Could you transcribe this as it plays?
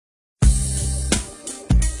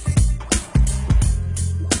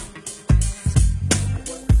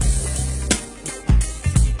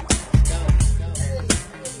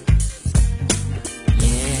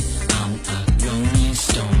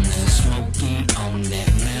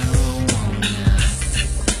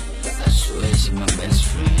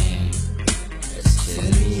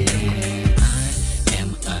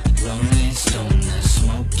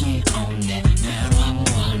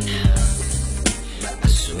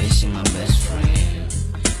she my best friend.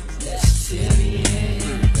 That's till the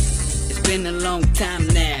end. It's been a long time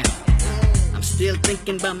now. I'm still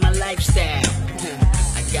thinking about my lifestyle.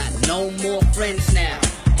 I got no more friends now.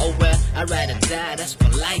 Oh well, I'd rather die, that's for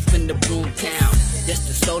life in the Broome town. Just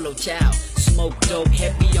a solo child, smoke dope,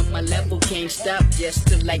 heavy on my level, can't stop just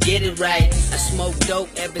till I get it right. I smoke dope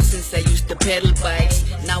ever since I used to pedal bikes.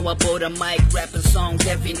 Now I bought a mic, rapping songs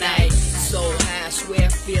every night. So high, I swear I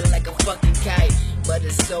feel like a fucking kite. But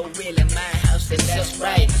it's so real in my house, and that's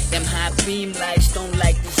right. Them high beam lights don't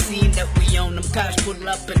like the scene that we own. Them cops pull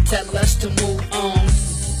up and tell us to move on.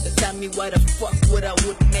 They tell me why the fuck would I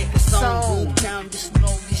wouldn't make a song. Broome town, just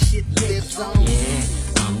know this shit lives on. Yeah,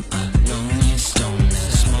 I'm a lonely stoner,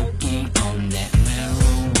 smoking on that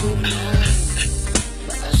marijuana.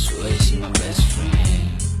 But I swear she's my best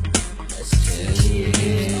friend. Let's tell you,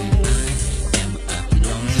 I am a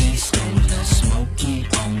lonely stoner, smoking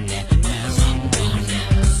on that marijuana.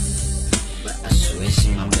 But I swear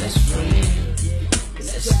she's my best friend.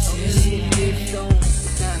 Let's tell you.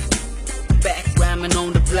 Back rhyming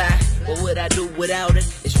on the block. What would I do without it?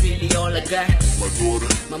 It's really all I got. My daughter,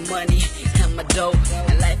 my money, and my dope.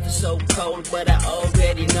 And life is so cold, but I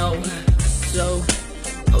already know. So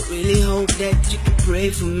I really hope that you can pray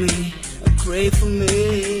for me. Pray for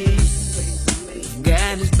me. If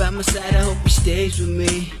God is by my side, I hope He stays with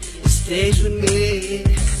me. He stays with me.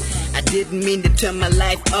 I didn't mean to turn my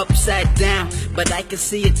life upside down, but I can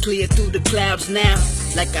see it clear through the clouds now.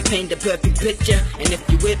 Like I paint a perfect picture, and if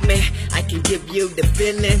you're with me, I can give you the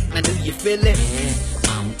feeling. Now do you feel it? Yeah,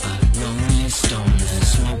 I'm a lonely stoner,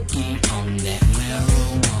 smoking on that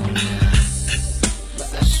marijuana.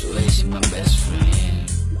 But I swear she's my best friend.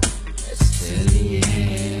 That's till the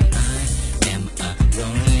end.